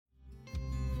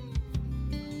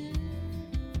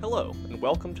Hello, and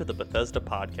welcome to the Bethesda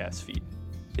podcast feed.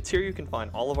 It's here you can find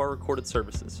all of our recorded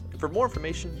services, and for more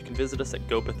information, you can visit us at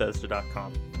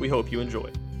gobethesda.com. We hope you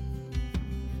enjoy.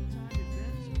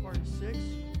 Part 6.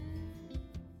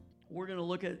 We're going to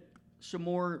look at some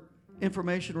more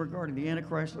information regarding the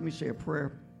Antichrist. Let me say a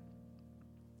prayer,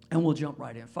 and we'll jump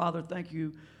right in. Father, thank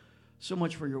you so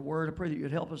much for your word. I pray that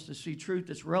you'd help us to see truth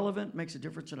that's relevant, makes a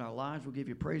difference in our lives. We'll give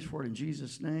you praise for it in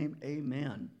Jesus' name.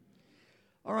 Amen.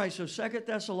 All right, so 2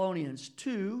 Thessalonians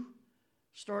 2,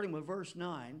 starting with verse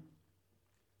 9.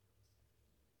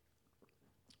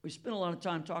 We spent a lot of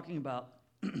time talking about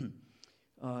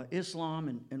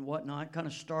Islam and whatnot, kind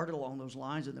of started along those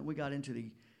lines, and then we got into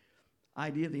the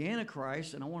idea of the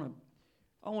Antichrist, and I want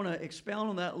to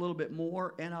expound on that a little bit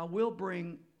more, and I will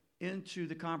bring into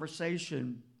the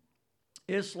conversation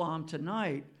Islam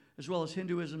tonight, as well as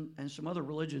Hinduism and some other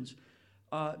religions,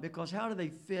 because how do they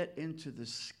fit into the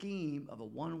scheme of a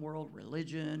one-world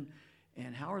religion,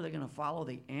 and how are they going to follow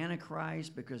the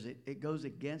Antichrist, because it goes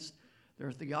against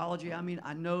their theology. I mean,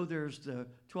 I know there's the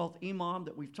 12th Imam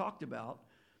that we've talked about,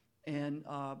 and,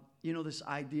 this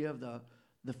idea of the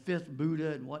fifth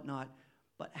Buddha and whatnot,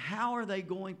 but how are they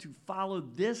going to follow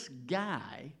this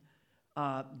guy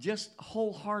just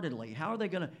wholeheartedly? How are they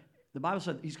going to, the Bible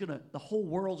said the whole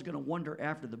world's going to wander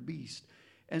after the beast.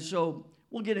 And so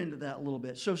we'll get into that a little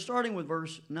bit. So starting with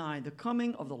verse 9, the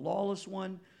coming of the lawless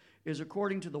one is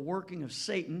according to the working of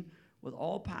Satan, with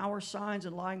all power, signs,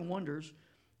 and lying wonders,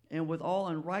 and with all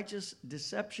unrighteous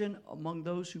deception among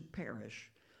those who perish,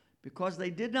 because they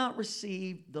did not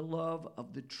receive the love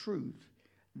of the truth,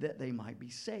 that they might be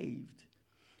saved.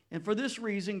 And for this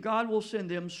reason, God will send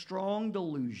them strong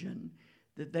delusion,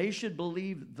 that they should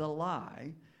believe the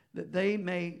lie, that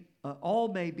they all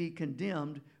may be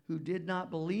condemned, who did not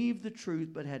believe the truth,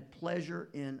 but had pleasure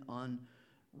in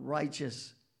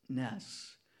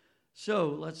unrighteousness. So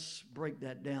let's break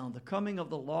that down. The coming of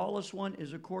the lawless one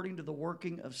is according to the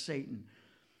working of Satan.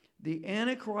 The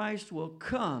Antichrist will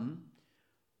come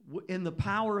in the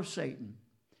power of Satan,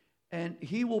 and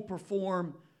he will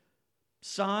perform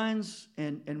signs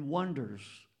and wonders.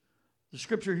 The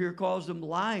scripture here calls them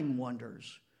lying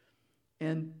wonders.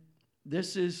 And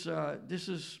this is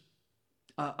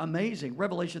amazing.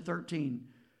 Revelation 13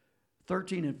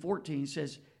 and 14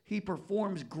 says, he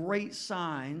performs great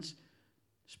signs,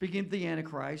 speaking of the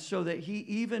Antichrist, so that he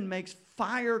even makes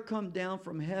fire come down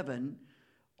from heaven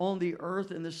on the earth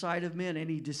in the sight of men.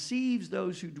 And he deceives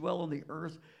those who dwell on the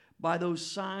earth by those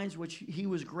signs which he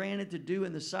was granted to do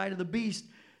in the sight of the beast,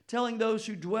 telling those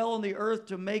who dwell on the earth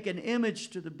to make an image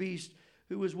to the beast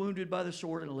who was wounded by the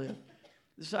sword and lived.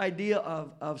 This idea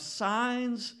of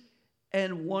signs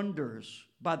and wonders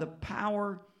by the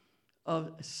power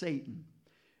of Satan.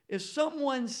 If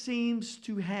someone seems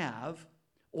to have,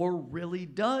 or really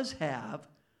does have,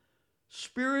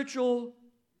 spiritual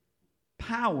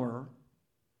power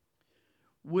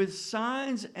with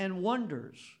signs and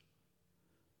wonders,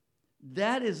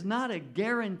 that is not a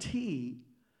guarantee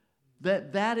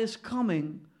that that is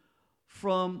coming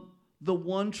from the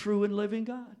one true and living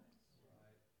God.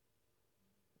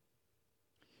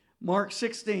 Mark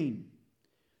 16,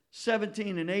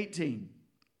 17 and 18.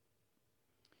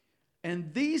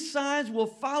 And these signs will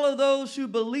follow those who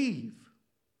believe.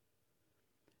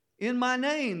 In my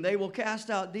name they will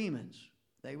cast out demons.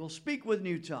 They will speak with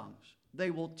new tongues. They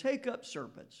will take up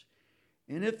serpents.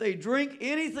 And if they drink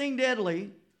anything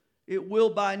deadly, it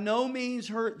will by no means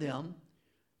hurt them.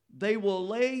 They will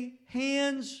lay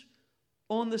hands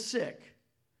on the sick,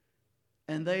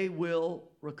 and they will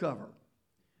recover.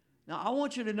 Now, I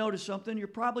want you to notice something. You're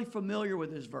probably familiar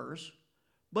with this verse,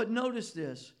 but notice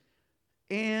this.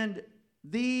 And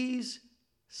these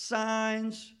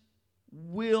signs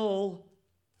will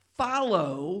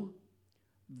follow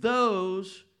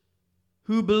those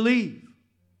who believe.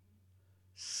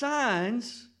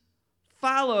 Signs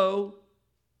follow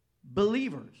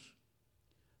believers.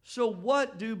 So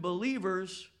what do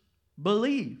believers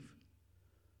believe?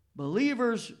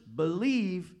 Believers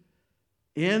believe,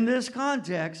 in this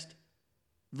context,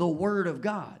 the Word of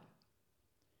God.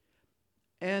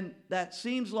 And that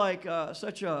seems like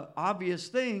such an obvious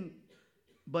thing,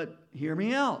 but hear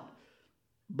me out.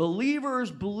 Believers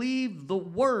believe the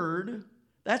Word.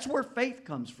 That's where faith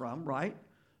comes from, right?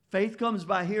 Faith comes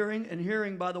by hearing, and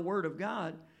hearing by the Word of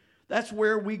God. That's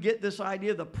where we get this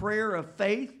idea of the prayer of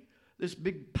faith, this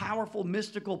big, powerful,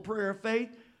 mystical prayer of faith.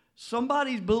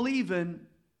 Somebody's believing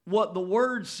what the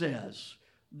Word says.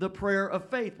 The prayer of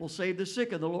faith will save the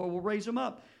sick, and the Lord will raise them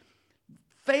up.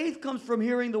 Faith comes from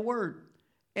hearing the Word.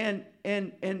 And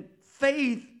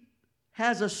faith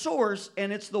has a source,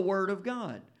 and it's the Word of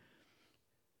God.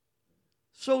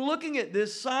 So looking at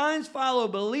this, signs follow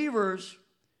believers.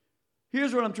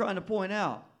 Here's what I'm trying to point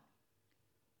out.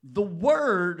 The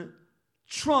Word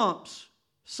trumps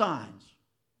signs.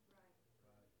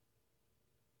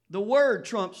 The Word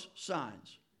trumps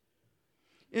signs.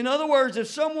 In other words, if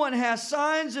someone has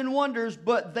signs and wonders,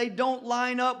 but they don't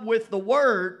line up with the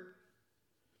Word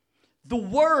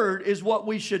is what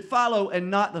we should follow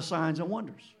and not the signs and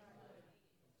wonders.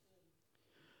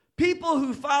 People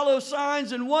who follow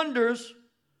signs and wonders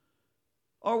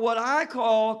are what I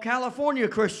call California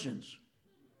Christians.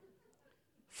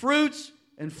 Fruits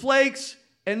and flakes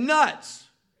and nuts.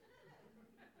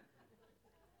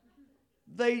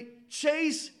 They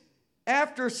chase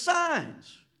after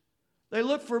signs. They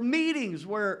look for meetings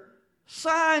where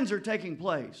signs are taking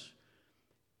place.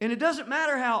 And it doesn't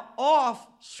matter how off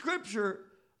Scripture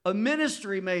a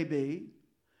ministry may be,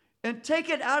 and take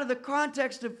it out of the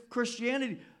context of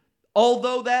Christianity,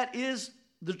 although that is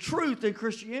the truth in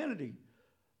Christianity.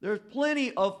 There's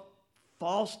plenty of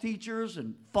false teachers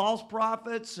and false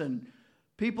prophets and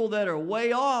people that are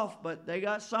way off, but they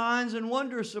got signs and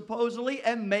wonders supposedly,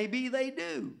 and maybe they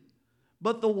do.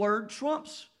 But the Word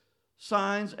trumps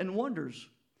signs and wonders.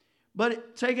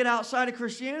 But take it outside of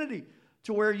Christianity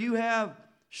to where you have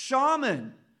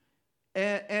shaman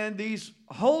and these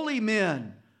holy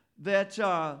men that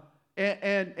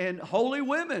and holy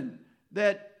women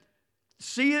that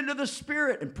see into the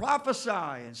Spirit and prophesy,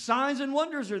 and signs and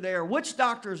wonders are there, witch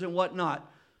doctors and whatnot.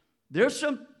 There's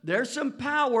some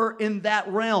power in that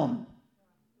realm.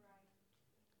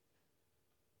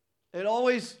 It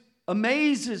always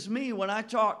amazes me when I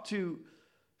talk to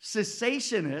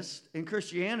cessationists in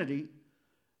Christianity,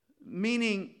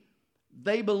 meaning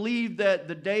they believe that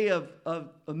the day of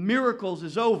miracles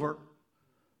is over.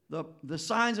 The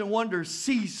signs and wonders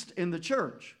ceased in the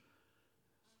church.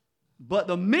 But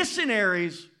the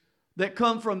missionaries that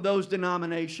come from those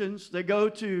denominations, they go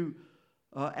to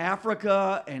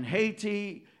Africa and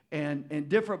Haiti and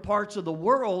different parts of the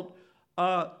world,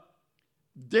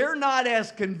 they're not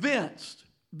as convinced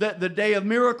that the day of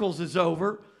miracles is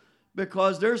over,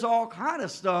 because there's all kind of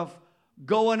stuff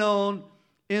going on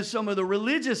in some of the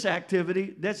religious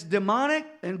activity that's demonic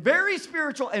and very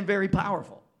spiritual and very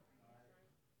powerful.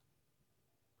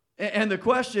 And the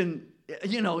question,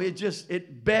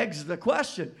 it begs the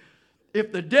question.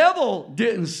 If the devil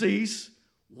didn't cease,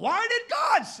 why did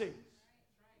God cease?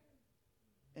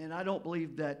 And I don't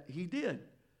believe that he did.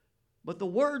 But the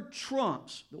Word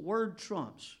trumps. The Word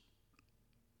trumps.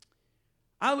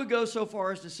 I would go so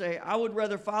far as to say I would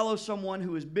rather follow someone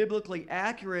who is biblically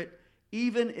accurate,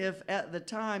 even if at the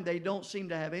time they don't seem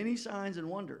to have any signs and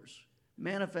wonders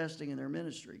manifesting in their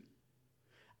ministry.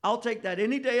 I'll take that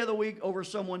any day of the week over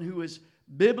someone who is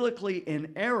biblically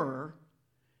in error,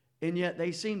 and yet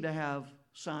they seem to have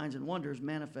signs and wonders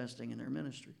manifesting in their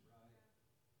ministry.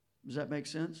 Does that make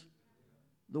sense?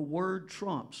 The Word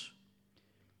trumps.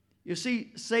 You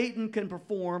see, Satan can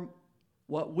perform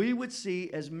what we would see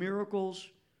as miracles,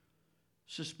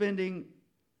 suspending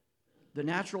the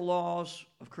natural laws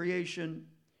of creation,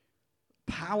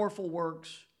 powerful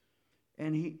works,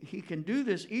 and he can do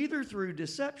this either through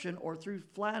deception or through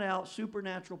flat-out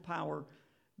supernatural power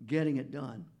getting it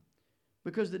done.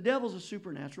 Because the devil's a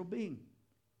supernatural being.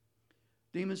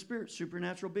 Demon spirits,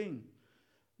 supernatural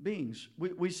beings.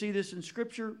 We see this in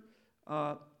Scripture.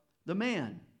 The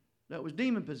man that was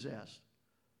demon-possessed,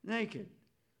 naked,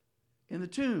 in the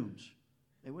tombs,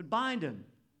 they would bind him.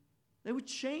 They would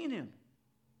chain him.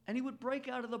 And he would break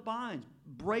out of the binds,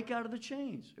 break out of the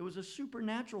chains. It was a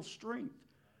supernatural strength.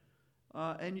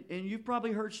 And you've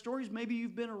probably heard stories. Maybe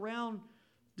you've been around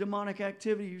demonic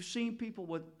activity. You've seen people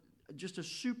with just a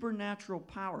supernatural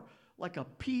power, like a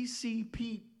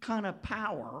PCP kind of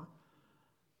power,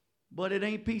 but it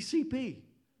ain't PCP.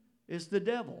 It's the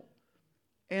devil.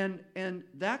 And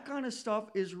that kind of stuff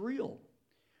is real.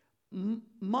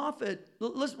 Moffat,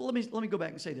 let me go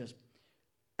back and say this.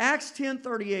 Acts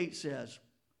 10:38 says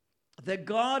that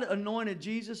God anointed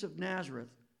Jesus of Nazareth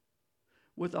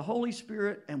with the Holy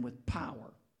Spirit and with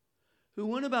power, who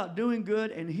went about doing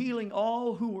good and healing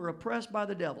all who were oppressed by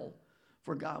the devil,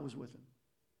 for God was with him.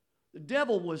 The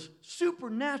devil was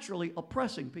supernaturally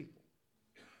oppressing people.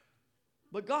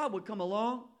 But God would come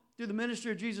along through the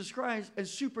ministry of Jesus Christ and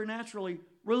supernaturally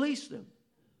release them.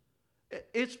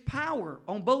 It's power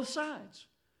on both sides.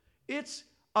 It's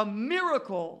a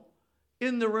miracle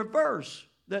in the reverse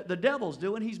that the devil's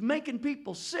doing. He's making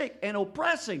people sick and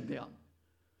oppressing them.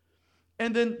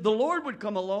 And then the Lord would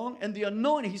come along, and the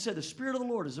anointing, he said, the Spirit of the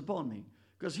Lord is upon me,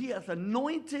 because he hath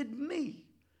anointed me.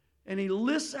 And he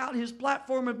lists out his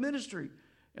platform of ministry.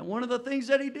 And one of the things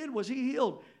that he did was he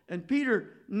healed. And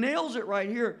Peter nails it right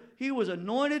here. He was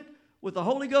anointed with the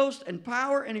Holy Ghost and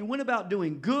power, and he went about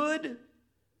doing good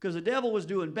because the devil was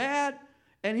doing bad,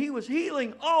 and he was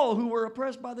healing all who were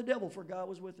oppressed by the devil, for God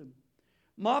was with him.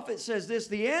 Moffat says this: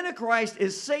 the Antichrist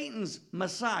is Satan's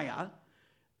Messiah,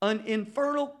 an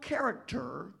infernal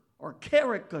character or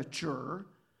caricature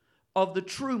of the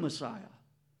true Messiah.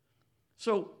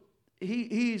 So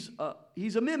he's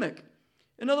a mimic.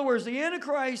 In other words, the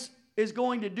Antichrist is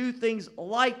going to do things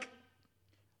like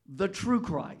the true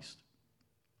Christ.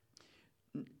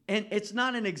 And it's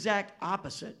not an exact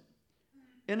opposite.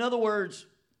 In other words,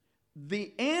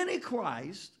 the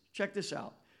Antichrist, check this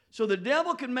out. So the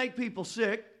devil can make people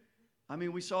sick. I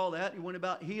mean, we saw that. He went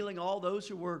about healing all those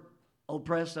who were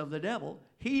oppressed of the devil,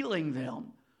 healing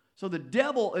them. So the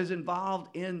devil is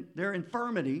involved in their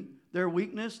infirmity, their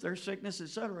weakness, their sickness,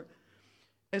 etc.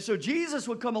 And so Jesus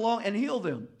would come along and heal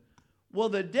them. Well,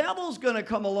 the devil's going to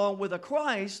come along with a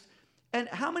Christ. And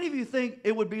how many of you think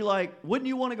it would be like, wouldn't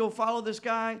you want to go follow this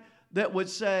guy that would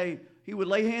say he would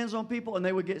lay hands on people and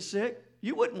they would get sick?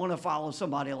 You wouldn't want to follow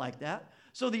somebody like that.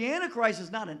 So the Antichrist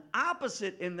is not an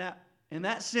opposite in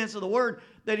that sense of the word,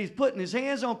 that he's putting his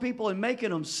hands on people and making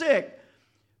them sick,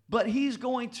 but he's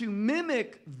going to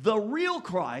mimic the real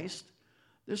Christ.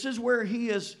 This is where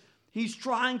he's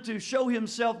trying to show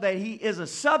himself that he is a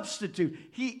substitute.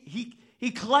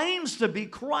 He claims to be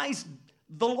Christ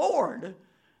the Lord,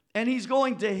 and he's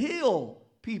going to heal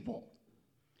people.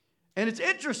 And it's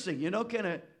interesting, can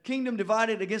a kingdom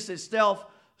divided against itself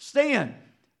stand?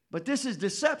 But this is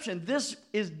deception. This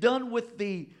is done with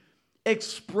the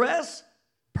express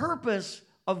purpose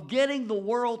of getting the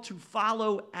world to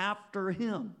follow after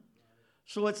him.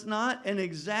 So it's not an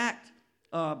exact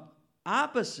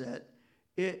opposite.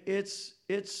 It's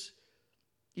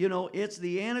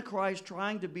the Antichrist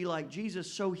trying to be like Jesus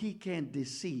so he can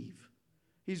deceive.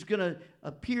 He's going to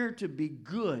appear to be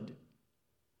good.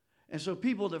 And so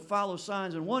people that follow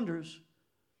signs and wonders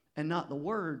and not the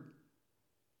word,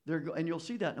 and you'll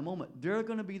see that in a moment, they're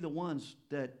going to be the ones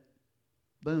that,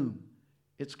 boom,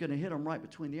 it's going to hit them right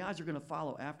between the eyes. They're going to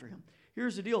follow after him.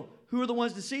 Here's the deal. Who are the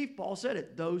ones deceived? Paul said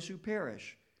it. Those who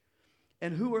perish.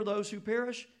 And who are those who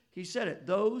perish? He said it.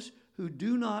 Those who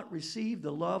do not receive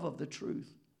the love of the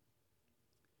truth.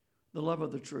 The love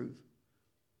of the truth.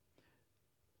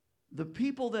 The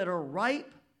people that are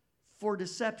ripe for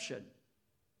deception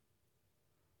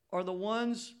are the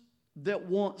ones that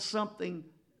want something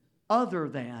other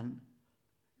than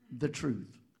the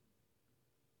truth.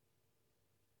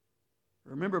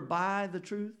 Remember, buy the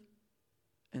truth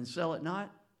and sell it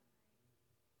not.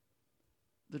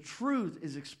 The truth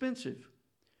is expensive.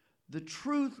 The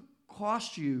truth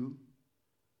costs you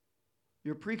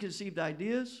your preconceived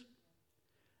ideas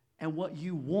and what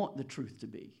you want the truth to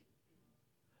be.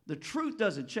 The truth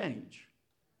doesn't change.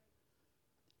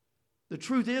 The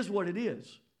truth is what it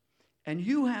is. And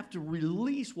you have to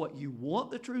release what you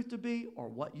want the truth to be or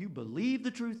what you believe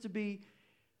the truth to be.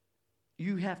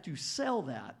 You have to sell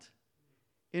that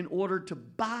in order to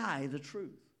buy the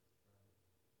truth.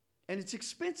 And it's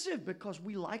expensive because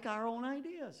we like our own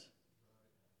ideas.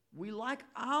 We like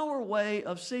our way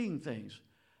of seeing things.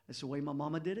 That's the way my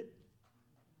mama did it.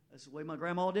 That's the way my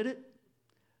grandma did it.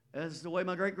 That's the way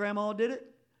my great-grandma did it.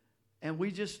 And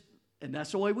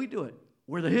that's the way we do it.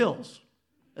 We're the Hills.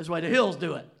 That's the way the Hills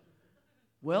do it.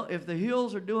 Well, if the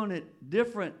Hills are doing it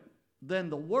different than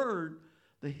the Word,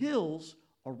 the Hills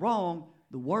are wrong,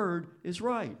 the Word is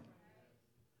right.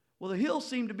 Well, the Hills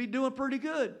seem to be doing pretty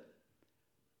good.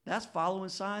 That's following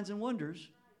signs and wonders.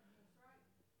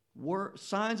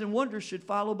 Signs and wonders should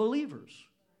follow believers.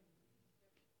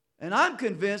 And I'm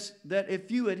convinced that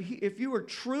if you are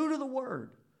true to the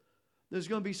Word, there's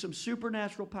going to be some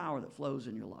supernatural power that flows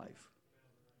in your life.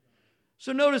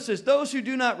 So notice this. Those who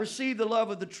do not receive the love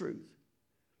of the truth,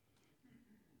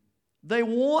 they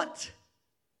want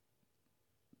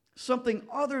something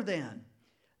other than.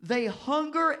 They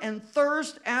hunger and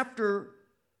thirst after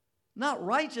not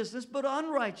righteousness, but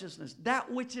unrighteousness,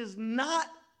 that which is not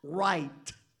right.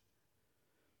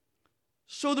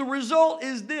 So the result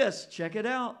is this. Check it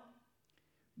out.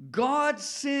 God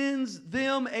sends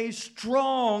them a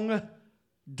strong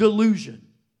delusion.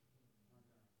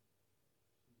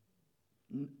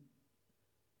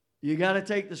 You got to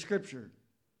take the scripture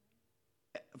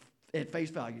at face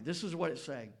value. This is what it's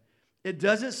saying. It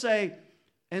doesn't say,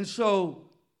 and so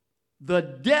the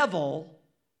devil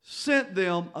sent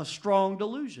them a strong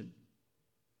delusion.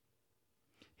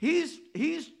 He's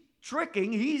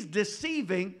tricking, he's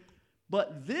deceiving,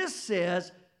 but this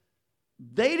says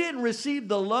they didn't receive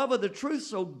the love of the truth,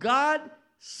 so God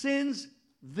sends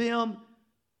them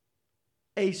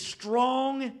a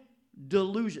strong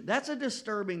delusion. That's a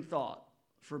disturbing thought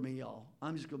for me, y'all.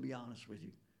 I'm just going to be honest with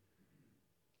you.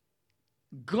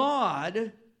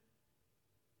 God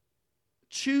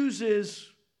chooses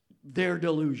their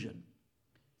delusion.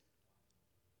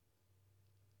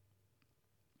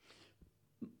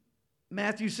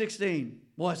 Matthew 16.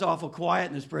 Boy, it's awful quiet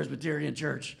in this Presbyterian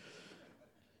church.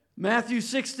 Matthew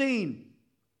 16.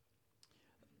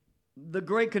 The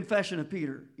great confession of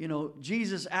Peter. You know,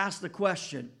 Jesus asked the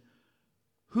question,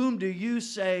 whom do men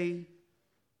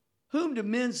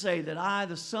say that I,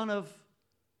 the Son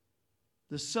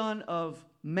of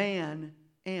Man,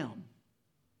 am?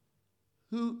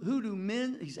 Who do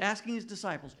men, he's asking his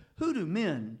disciples, who do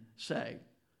men say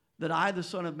that I, the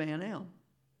Son of Man, am?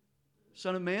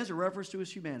 Son of Man is a reference to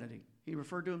his humanity. He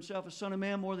referred to himself as Son of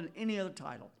Man more than any other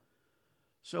title.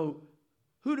 So,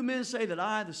 who do men say that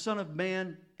I, the Son of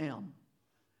Man, am?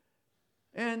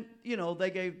 And, you know,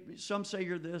 some say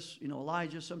you're this, you know,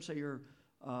 Elijah, some say you're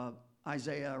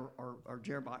Isaiah or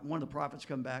Jeremiah. One of the prophets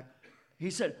come back.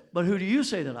 He said, but who do you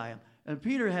say that I am? And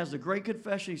Peter has the great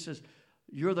confession. He says,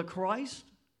 you're the Christ,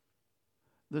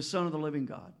 the Son of the living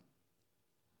God.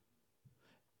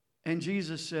 And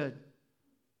Jesus said,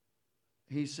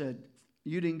 he said,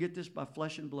 you didn't get this by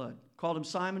flesh and blood. Called him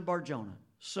Simon Bar-Jonah,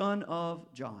 son of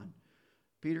John.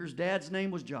 Peter's dad's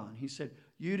name was John. He said,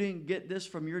 you didn't get this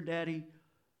from your daddy.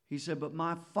 He said, but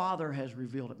my Father has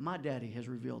revealed it. My daddy has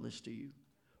revealed this to you.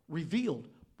 Revealed,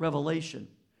 revelation.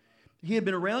 He had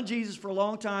been around Jesus for a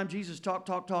long time. Jesus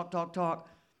talk.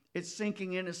 It's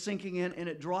sinking in, and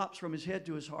it drops from his head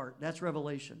to his heart. That's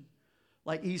revelation.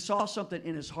 Like he saw something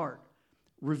in his heart.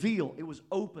 Reveal. It was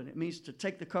open. It means to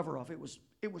take the cover off. It was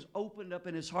opened up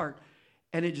in his heart.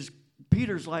 And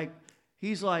Peter's like,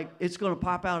 he's like, it's going to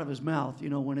pop out of his mouth, you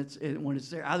know, when it's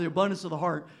there. Out of the abundance of the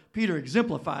heart, Peter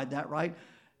exemplified that, right?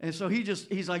 And so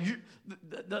he's like,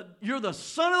 you're the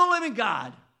Son of the living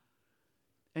God.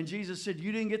 And Jesus said,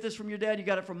 you didn't get this from your dad, you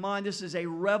got it from mine. This is a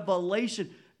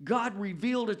revelation. God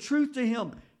revealed a truth to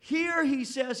him. Here he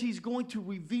says he's going to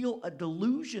reveal a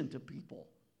delusion to people.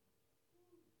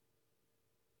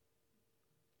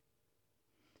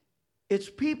 It's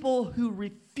people who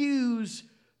refuse,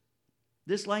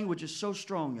 this language is so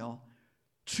strong, y'all,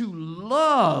 to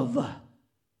love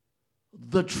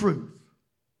the truth.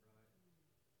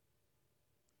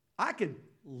 I could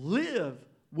live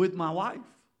with my wife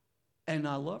and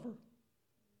I love her.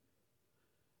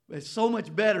 But it's so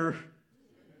much better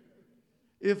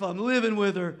if I'm living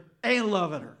with her and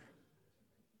loving her.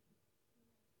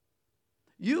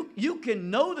 You can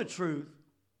know the truth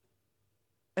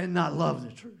and not love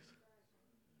the truth.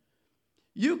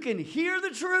 You can hear the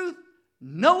truth,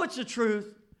 know it's the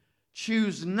truth,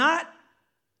 choose not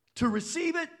to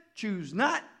receive it, choose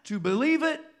not to believe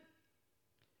it.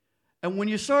 And when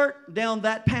you start down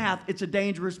that path, it's a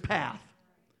dangerous path.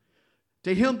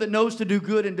 To him that knows to do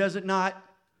good and does it not,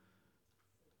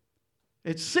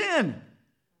 it's sin.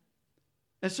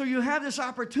 And so you have this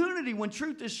opportunity when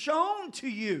truth is shown to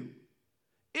you.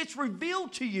 It's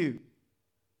revealed to you.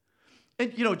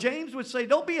 And, you know, James would say,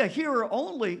 don't be a hearer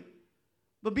only,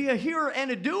 but be a hearer and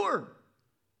a doer.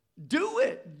 Do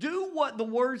it. Do what the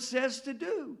Word says to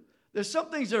do. There's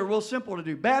some things that are real simple to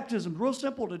do. Baptism is real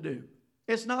simple to do.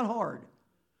 It's not hard.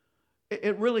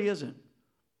 It really isn't.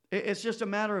 It's just a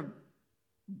matter of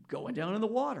going down in the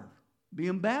water,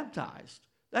 being baptized.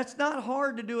 That's not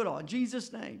hard to do at all. In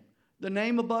Jesus' name, the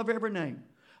name above every name.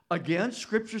 Again,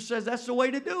 Scripture says that's the way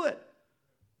to do it.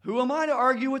 Who am I to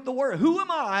argue with the Word? Who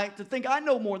am I to think I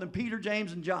know more than Peter,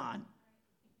 James, and John?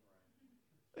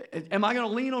 Am I going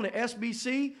to lean on the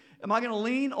SBC? Am I going to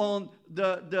lean on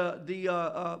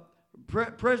the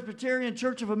Presbyterian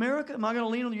Church of America? Am I going to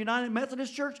lean on the United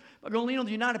Methodist Church? Am I going to lean on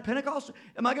the United Pentecostal?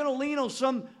 Am I going to lean on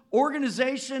some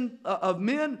organization of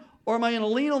men? Or am I going to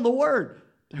lean on the Word?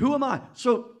 Who am I?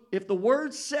 So if the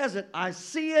Word says it, I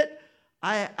see it,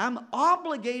 I'm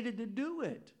obligated to do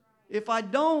it. If I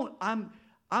don't,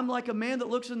 I'm like a man that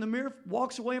looks in the mirror,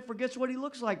 walks away, and forgets what he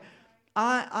looks like.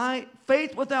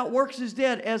 Faith without works is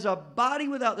dead. As a body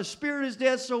without the Spirit is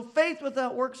dead, so faith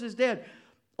without works is dead.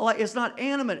 Like, it's not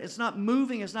animate, it's not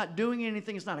moving, it's not doing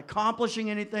anything, it's not accomplishing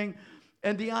anything.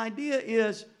 And the idea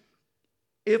is,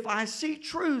 if I see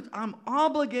truth, I'm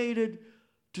obligated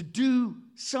to do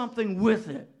something with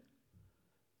it.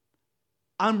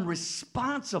 I'm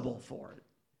responsible for it.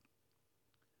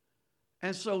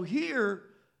 And so here,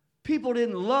 people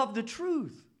didn't love the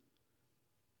truth.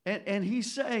 And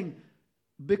he's saying,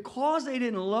 because they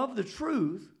didn't love the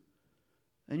truth,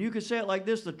 and you could say it like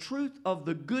this, the truth of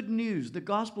the good news, the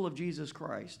gospel of Jesus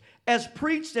Christ, as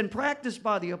preached and practiced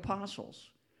by the apostles,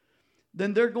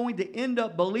 then they're going to end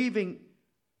up believing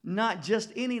Not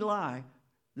just any lie.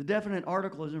 The definite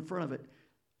article is in front of it.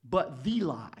 But the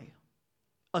lie.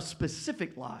 A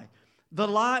specific lie. The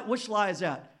lie, which lie is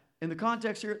that? In the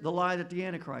context here, the lie that the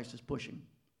Antichrist is pushing.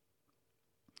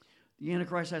 The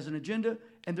Antichrist has an agenda,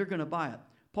 and they're going to buy it.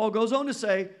 Paul goes on to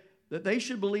say that they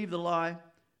should believe the lie,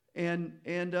 and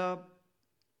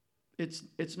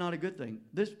it's not a good thing.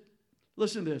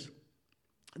 Listen to this.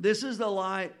 This is the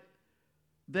lie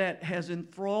that has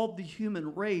enthralled the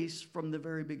human race from the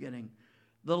very beginning.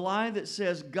 The lie that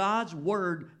says God's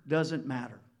word doesn't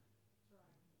matter.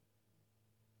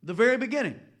 The very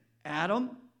beginning,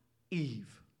 Adam, Eve.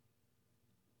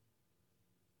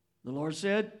 The Lord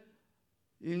said,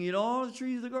 you can eat all the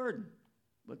trees of the garden,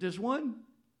 but this one,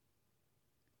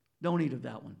 don't eat of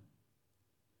that one.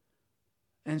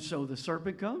 And so the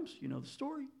serpent comes, you know the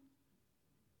story.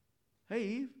 Hey,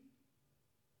 Eve,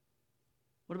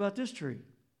 what about this tree?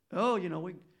 Oh,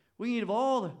 we can eat of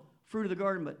all the fruit of the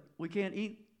garden, but we can't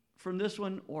eat from this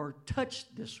one or touch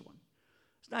this one.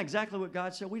 It's not exactly what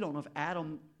God said. We don't know if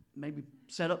Adam maybe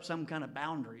set up some kind of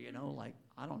boundary, like,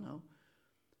 I don't know.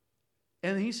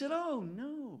 And he said, oh,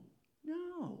 no.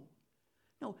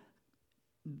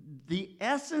 The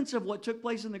essence of what took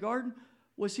place in the garden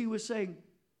was he was saying,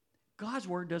 God's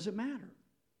word doesn't matter.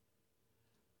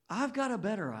 I've got a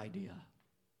better idea.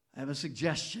 I have a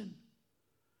suggestion.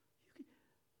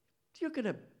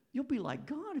 You'll be like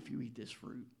God if you eat this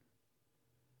fruit.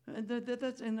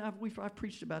 And I've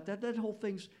preached about that. That whole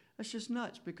that's just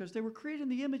nuts because they were created in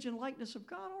the image and likeness of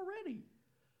God already.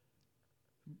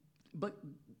 But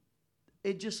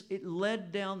it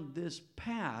led down this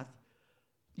path.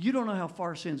 You don't know how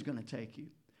far sin's going to take you.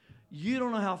 You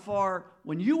don't know how far,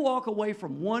 when you walk away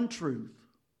from one truth,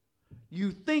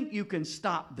 you think you can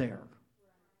stop there.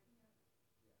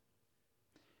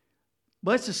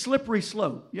 But it's a slippery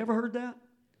slope. You ever heard that?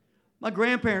 My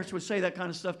grandparents would say that kind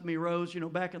of stuff to me, Rose,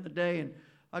 back in the day. And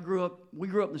we grew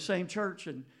up in the same church.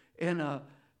 And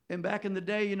back in the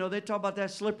day, they talk about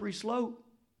that slippery slope.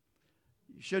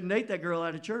 You shouldn't date that girl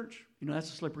out of church. That's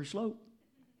a slippery slope.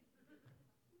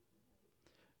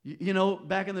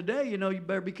 Back in the day, you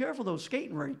better be careful of those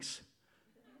skating rinks.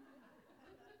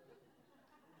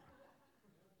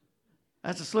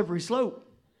 That's a slippery slope.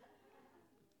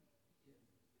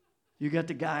 You got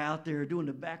the guy out there doing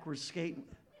the backwards skating.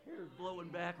 Hair's blowing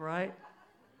back, right?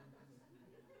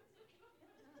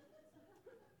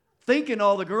 Thinking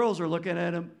all the girls are looking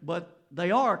at him, but they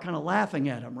are kind of laughing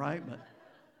at him, right? But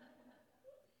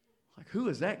like, who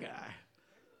is that guy?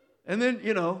 And then,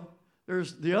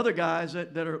 there's the other guys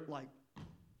that are like,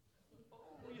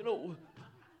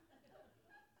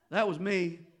 that was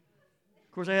me.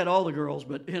 Of course, I had all the girls,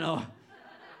 but,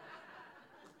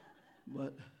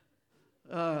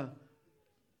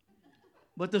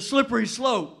 but the slippery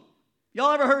slope.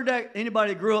 Y'all ever heard that?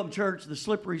 Anybody that grew up in church, the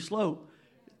slippery slope.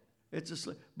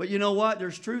 But you know what?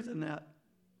 There's truth in that.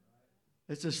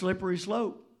 It's a slippery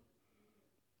slope.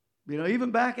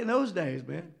 Even back in those days,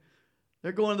 man.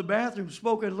 They're going to the bathroom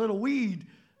smoking a little weed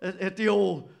at the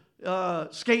old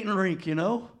skating rink,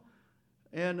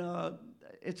 And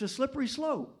it's a slippery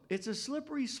slope. It's a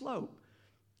slippery slope.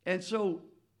 And so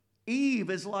Eve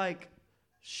is like,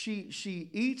 she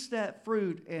eats that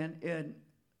fruit and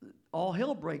all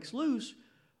hell breaks loose.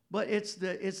 But it's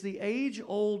the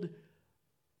age-old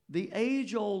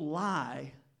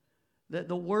lie that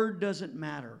the word doesn't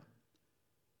matter.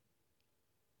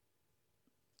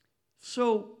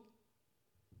 So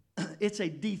it's a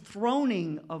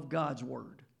dethroning of God's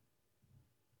word.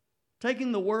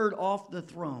 Taking the word off the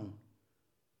throne.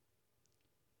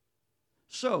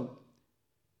 So,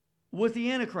 with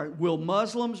the Antichrist, will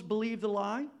Muslims believe the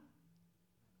lie?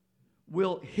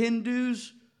 Will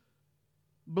Hindus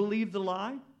believe the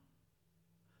lie?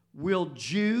 Will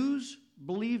Jews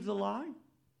believe the lie?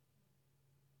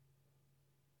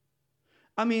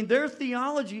 I mean, their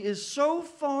theology is so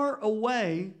far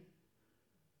away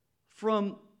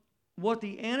from what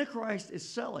the Antichrist is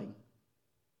selling.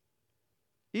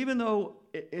 Even though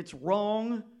it's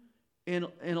wrong in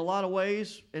a lot of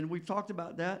ways, and we've talked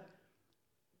about that,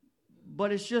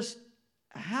 but it's just,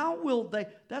 how will they,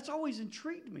 that's always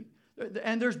intrigued me.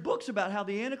 And there's books about how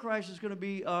the Antichrist is going to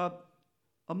be a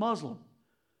Muslim.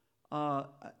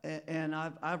 And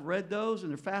I've read those, and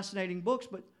they're fascinating books,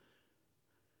 but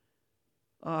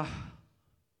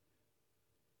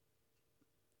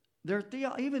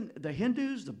even the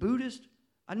Hindus, the Buddhists,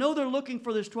 I know they're looking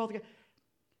for this 12th guy.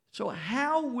 So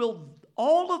how will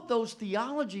all of those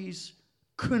theologies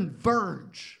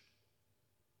converge?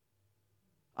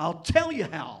 I'll tell you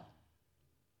how.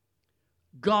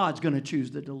 God's going to choose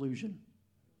the delusion.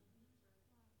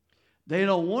 They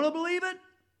don't want to believe it,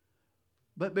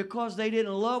 But because they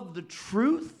didn't love the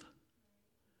truth,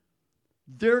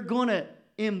 they're going to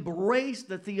embrace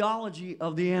the theology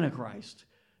of the Antichrist.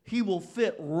 He will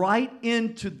fit right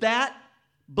into that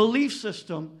belief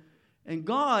system, and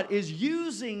God is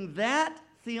using that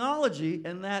theology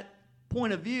and that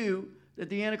point of view that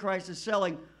the Antichrist is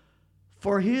selling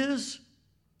for his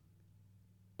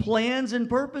plans and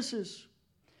purposes.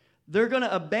 They're going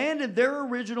to abandon their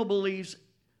original beliefs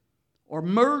or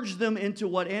merge them into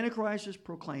what Antichrist is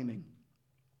proclaiming.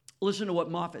 Listen to what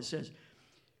Moffat says.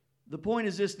 The point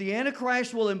is this: the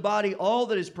Antichrist will embody all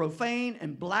that is profane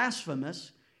and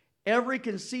blasphemous, every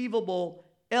conceivable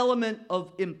element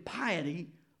of impiety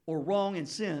or wrong and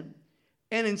sin.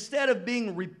 And instead of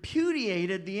being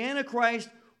repudiated, the Antichrist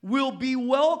will be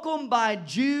welcomed by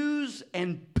Jews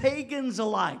and pagans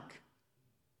alike.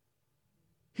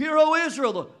 Hear, O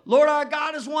Israel, the Lord our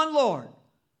God is one Lord.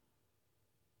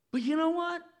 But you know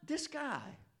what? This guy,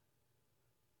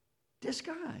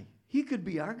 he could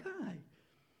be our guy.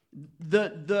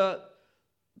 The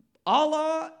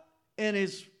Allah and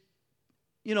his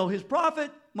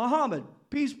prophet Muhammad,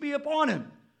 peace be upon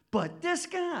him. But this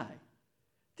guy,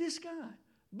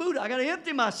 Buddha, I got to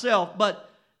empty myself, but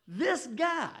this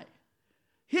guy,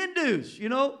 Hindus,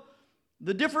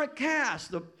 the different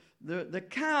castes, the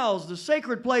cows, the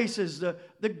sacred places,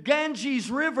 the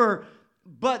Ganges River,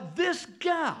 but this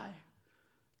guy,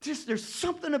 there's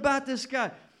something about this guy.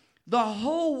 The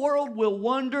whole world will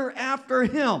wonder after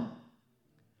him.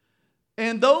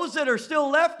 And those that are still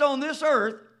left on this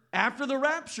earth after the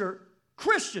rapture,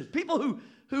 Christians, people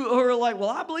who are like, well,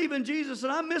 I believe in Jesus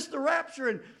and I missed the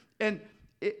rapture. And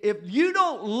if you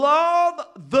don't love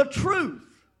the truth,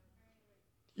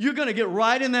 you're going to get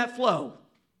right in that flow.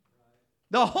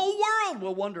 The whole world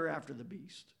will wonder after the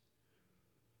beast.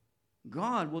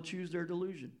 God will choose their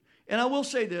delusion. And I will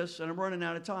say this, and I'm running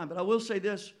out of time, but I will say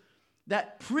this,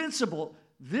 that principle,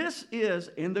 this is,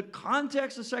 in the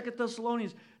context of 2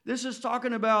 Thessalonians, this is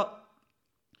talking about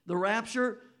the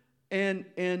rapture and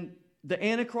the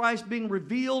Antichrist being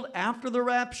revealed after the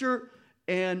rapture,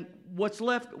 and what's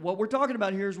left, what we're talking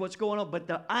about here is what's going on. But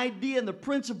the idea and the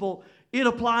principle, it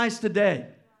applies today.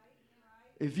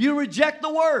 If you reject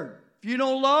the word, if you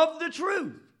don't love the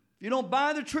truth, if you don't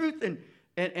buy the truth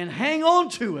and hang on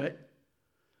to it,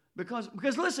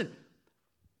 because listen,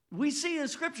 we see in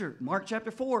Scripture, Mark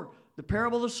chapter 4, the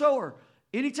parable of the sower.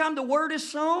 Anytime the word is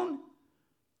sown,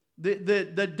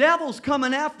 the devil's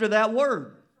coming after that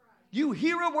word. You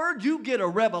hear a word, you get a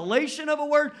revelation of a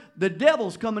word, the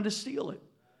devil's coming to steal it.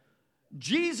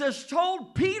 Jesus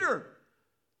told Peter,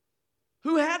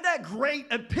 who had that great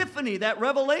epiphany, that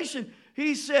revelation,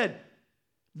 he said,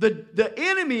 the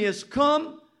enemy has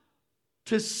come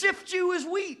to sift you as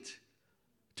wheat,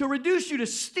 to reduce you, to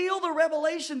steal the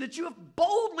revelation that you have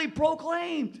boldly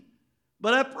proclaimed.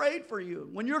 But I prayed for you.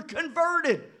 When you're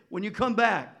converted, when you come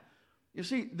back. You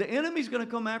see, the enemy's going to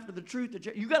come after the truth.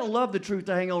 You got to love the truth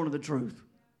to hang on to the truth.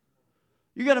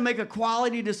 You got to make a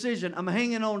quality decision. I'm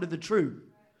hanging on to the truth,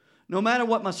 no matter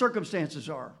what my circumstances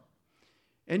are.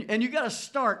 And you got to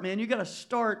start, man. You got to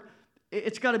start.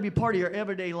 It's got to be part of your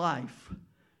everyday life.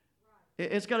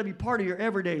 It's got to be part of your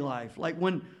everyday life. Like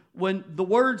when the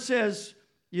word says,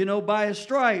 by his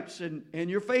stripes and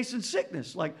you're facing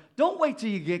sickness. Like, don't wait till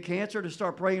you get cancer to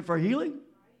start praying for healing.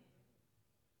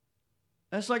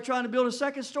 That's like trying to build a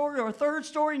second story or a third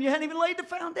story and you hadn't even laid the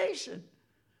foundation.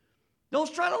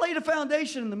 Don't try to lay the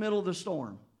foundation in the middle of the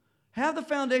storm. Have the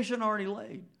foundation already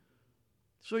laid.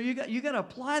 So you got to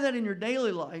apply that in your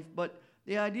daily life, but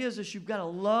the idea is that you've got to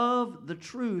love the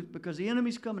truth because the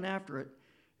enemy's coming after it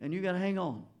and you got to hang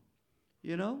on.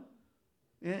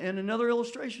 And another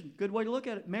illustration, good way to look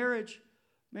at it, marriage,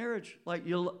 like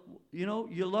you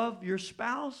love your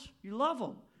spouse, you love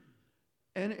them.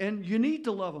 And you need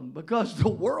to love them because the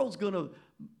world's going to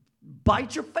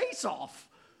bite your face off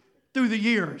through the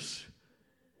years.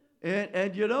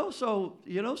 And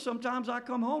sometimes I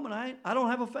come home and I don't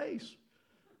have a face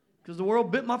because the world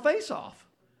bit my face off.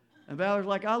 And Valerie's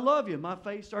like, I love you. My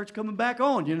face starts coming back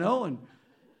on, and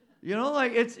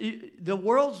the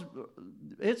world's,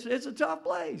 it's a tough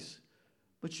place.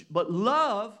 But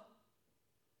love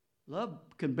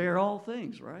can bear all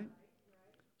things, right?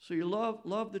 So you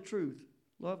love the truth.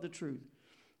 Love the truth.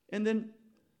 And then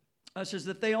it says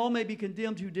that they all may be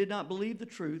condemned who did not believe the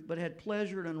truth, but had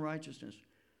pleasure in unrighteousness.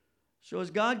 So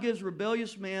as God gives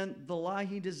rebellious man the lie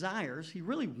he desires, he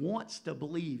really wants to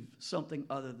believe something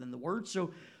other than the word.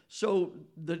 So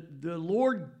the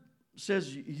Lord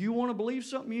says, you want to believe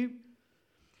something?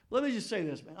 Let me just say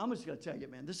this, man. I'm just going to tell you,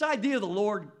 man. This idea of the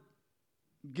Lord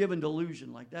given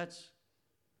delusion, like that's...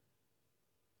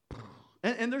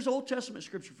 And there's Old Testament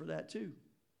scripture for that too.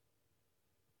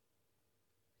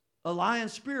 A lion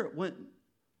spirit went and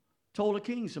told a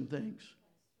king some things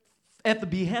at the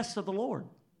behest of the Lord.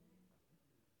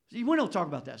 See, we don't talk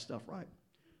about that stuff, right?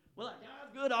 Well,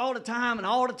 God's good all the time, and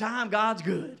all the time God's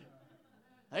good.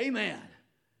 Amen.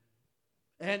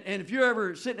 And if you're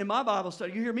ever sitting in my Bible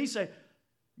study, you hear me say,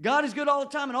 God is good all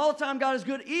the time, and all the time God is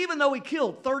good, even though He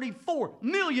killed 34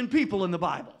 million people in the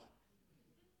Bible.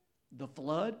 The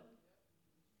flood,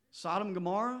 Sodom and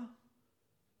Gomorrah,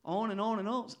 on and on and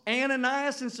on.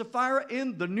 Ananias and Sapphira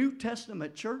in the New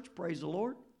Testament church, praise the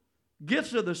Lord.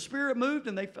 Gifts of the Spirit moved,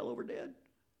 and they fell over dead.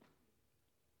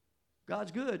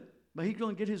 God's good, but He's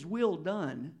going to get His will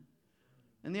done.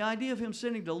 And the idea of Him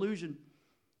sending delusion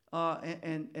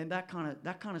and that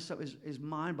kind of stuff is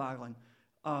mind-boggling.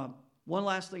 One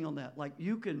last thing on that. Like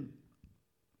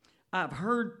I've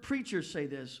heard preachers say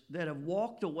this that have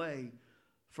walked away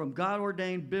from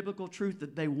God-ordained biblical truth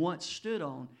that they once stood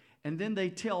on, and then they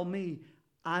tell me,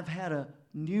 I've had a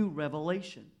new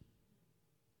revelation.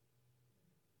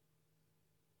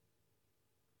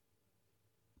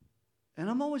 And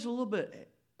I'm always a little bit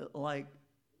like,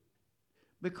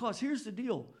 because here's the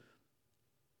deal.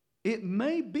 It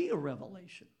may be a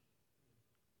revelation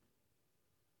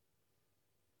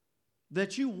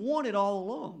that you wanted all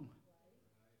along.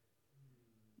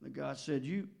 But God said,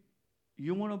 you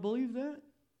want to believe that?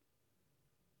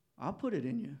 I'll put it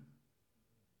in you.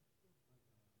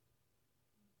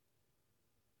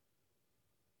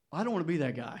 I don't want to be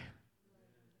that guy.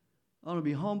 I want to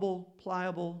be humble,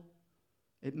 pliable,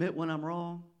 admit when I'm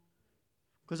wrong.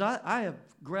 Because I have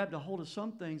grabbed a hold of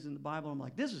some things in the Bible. I'm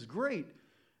like, this is great.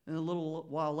 And a little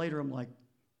while later, I'm like,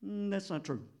 that's not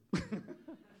true.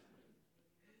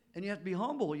 And you have to be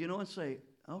humble, and say,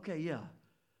 okay, yeah.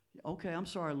 Okay, I'm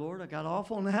sorry, Lord. I got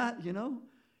off on that,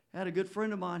 I had a good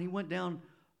friend of mine. He went down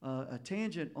a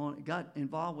tangent got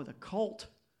involved with a cult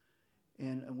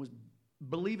and was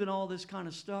believing all this kind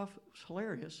of stuff. It was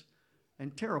hilarious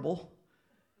and terrible.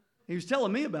 He was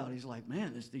telling me about it. He's like,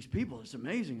 man, these people, it's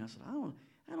amazing. I said,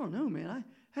 I don't know, man.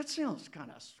 That sounds kind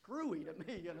of screwy to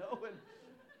me,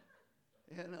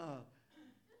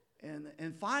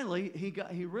 And finally,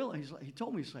 he realized, he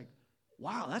told me, he's like,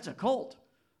 wow, that's a cult. I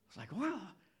was like, wow,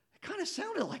 it kind of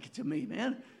sounded like it to me,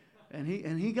 man. And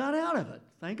he got out of it,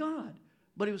 thank God.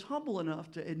 But he was humble enough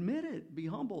to admit it, be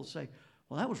humble, and say,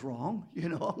 well, that was wrong.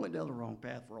 I went down the wrong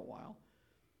path for a while.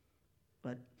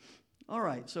 But, all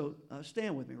right, so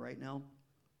stand with me right now.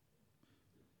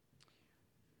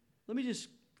 Let me just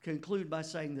conclude by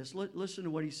saying this. Listen to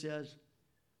what he says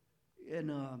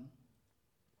in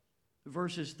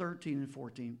verses 13 and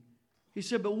 14. He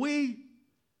said, but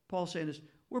Paul's saying this,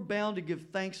 we're bound to give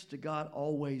thanks to God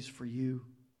always for you,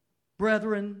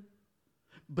 brethren,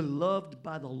 beloved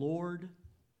by the Lord,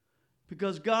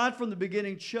 because God from the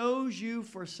beginning chose you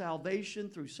for salvation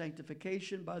through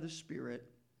sanctification by the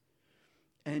Spirit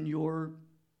and your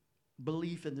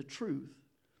belief in the truth,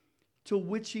 to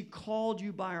which He called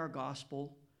you by our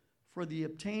gospel for the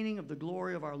obtaining of the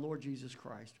glory of our Lord Jesus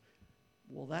Christ.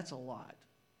 Well, that's a lot.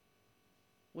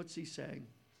 What's he saying?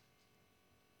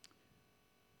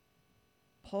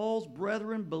 Paul's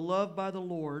brethren, beloved by the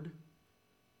Lord,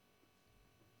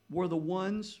 were the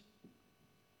ones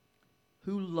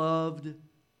who loved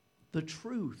the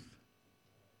truth.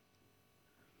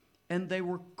 And they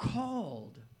were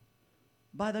called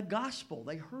by the gospel.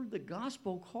 They heard the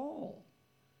gospel call.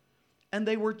 And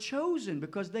they were chosen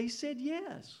because they said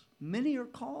yes. Many are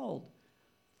called,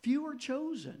 few are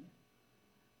chosen.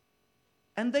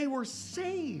 And they were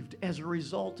saved as a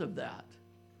result of that.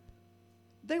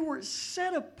 They were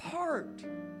set apart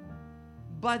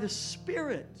by the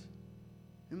Spirit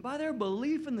and by their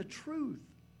belief in the truth.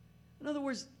 In other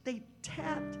words, they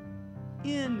tapped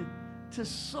into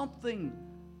something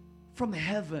from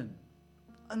heaven,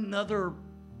 another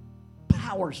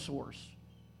power source.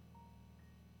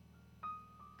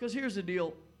 Because here's the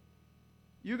deal.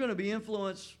 You're going to be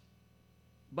influenced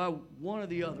by one or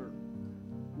the other,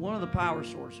 one of the power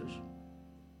sources.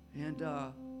 And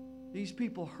these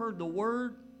people heard the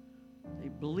word, they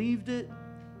believed it,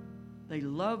 they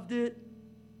loved it,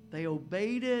 they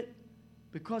obeyed it.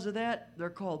 Because of that, they're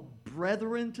called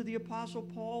brethren to the Apostle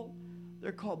Paul.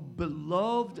 They're called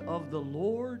beloved of the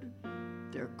Lord.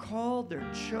 They're called,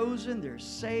 they're chosen, they're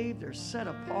saved, they're set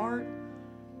apart.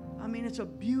 I mean, it's a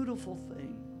beautiful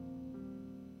thing.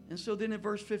 And so then in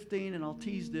verse 15, and I'll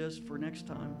tease this for next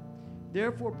time.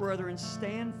 Therefore, brethren,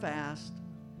 stand fast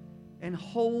and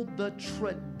hold the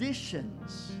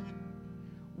traditions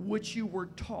which you were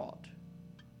taught,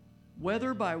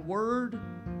 whether by word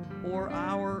or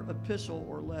our epistle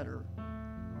or letter.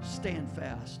 Stand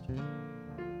fast. You're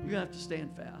going to have to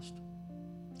stand fast.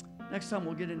 Next time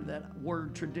we'll get into that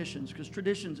word traditions, because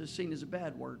traditions is seen as a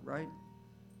bad word, right?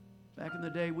 Back in the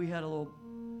day, we had a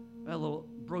little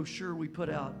brochure we put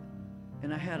out,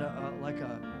 and I had a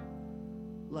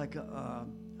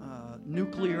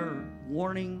nuclear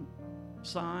warning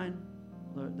sign,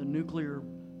 the nuclear,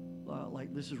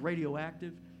 like this is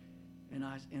radioactive, and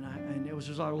it was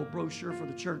just our little brochure for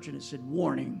the church, and it said,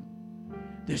 "Warning,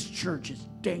 this church is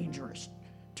dangerous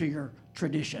to your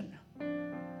tradition.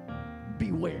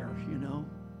 Beware," you know.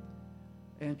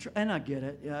 And I get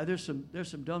it. Yeah, there's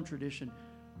some dumb tradition,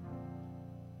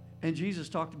 and Jesus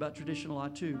talked about tradition a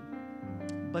lot too.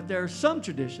 But there's some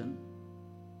tradition.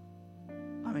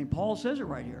 I mean, Paul says it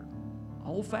right here.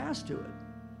 Hold fast to it.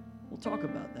 We'll talk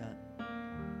about that.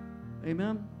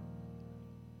 Amen.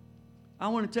 I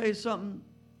want to tell you something.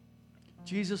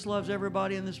 Jesus loves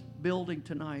everybody in this building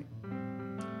tonight.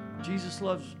 Jesus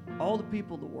loves all the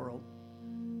people of the world.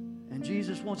 And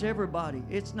Jesus wants everybody.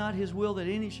 It's not his will that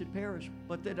any should perish,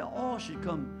 but that all should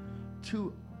come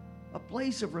to a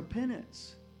place of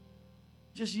repentance.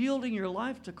 Just yielding your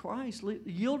life to Christ,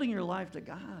 yielding your life to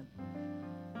God.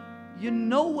 You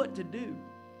know what to do.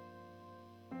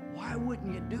 Why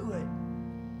wouldn't you do it?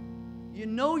 You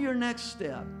know your next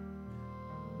step.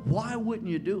 Why wouldn't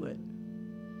you do it?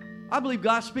 I believe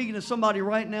God's speaking to somebody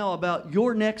right now about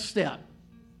your next step.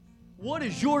 What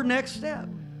is your next step?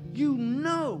 You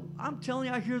know, I'm telling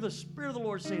you, I hear the Spirit of the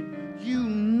Lord saying, you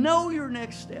know your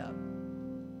next step.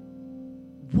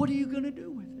 What are you going to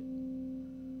do with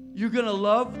it? You're going to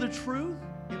love the truth,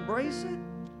 embrace it,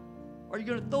 or are you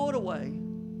going to throw it away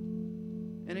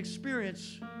and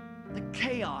experience the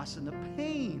chaos and the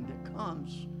pain that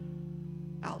comes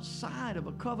outside of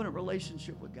a covenant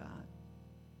relationship with God?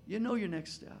 You know your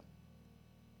next step.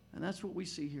 And that's what we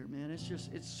see here, man.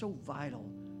 It's so vital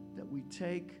that we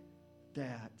take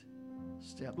that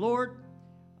step. Lord,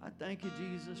 I thank you,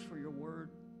 Jesus, for your word.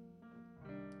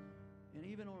 And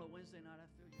even on a Wednesday night, I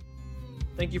feel you.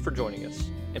 Thank you for joining us.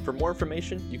 And for more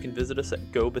information, you can visit us at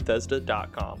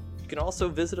gobethesda.com. You can also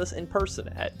visit us in person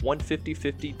at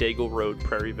 15050 Daigle Road,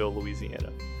 Prairieville,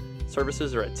 Louisiana.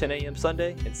 Services are at 10 a.m.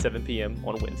 Sunday and 7 p.m.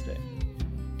 on Wednesday.